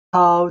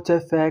How to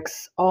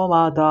fix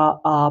Omada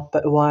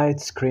app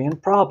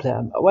widescreen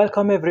problem.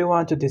 Welcome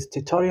everyone to this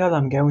tutorial.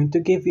 I'm going to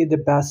give you the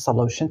best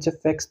solution to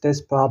fix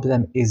this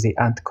problem easy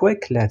and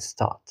quick. Let's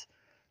start.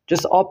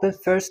 Just open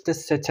first the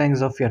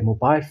settings of your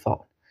mobile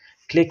phone.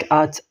 Click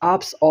at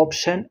apps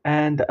option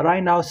and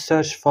right now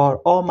search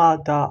for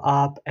Omada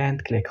app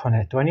and click on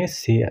it when you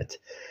see it.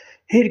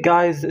 Here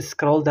guys,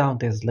 scroll down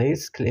this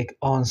list, click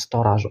on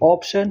storage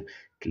option,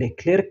 click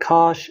clear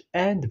cache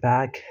and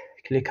back.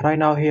 Click right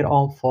now here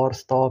on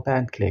force stop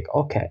and click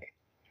OK.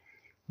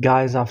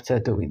 Guys, after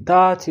doing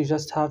that, you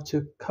just have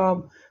to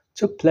come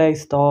to Play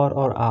Store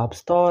or App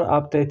Store,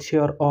 update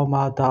your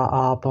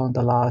Omada app on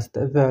the last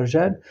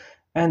version,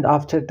 and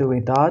after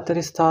doing that,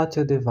 restart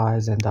your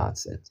device and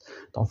that's it.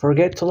 Don't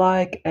forget to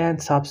like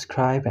and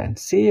subscribe and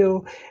see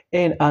you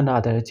in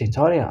another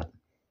tutorial.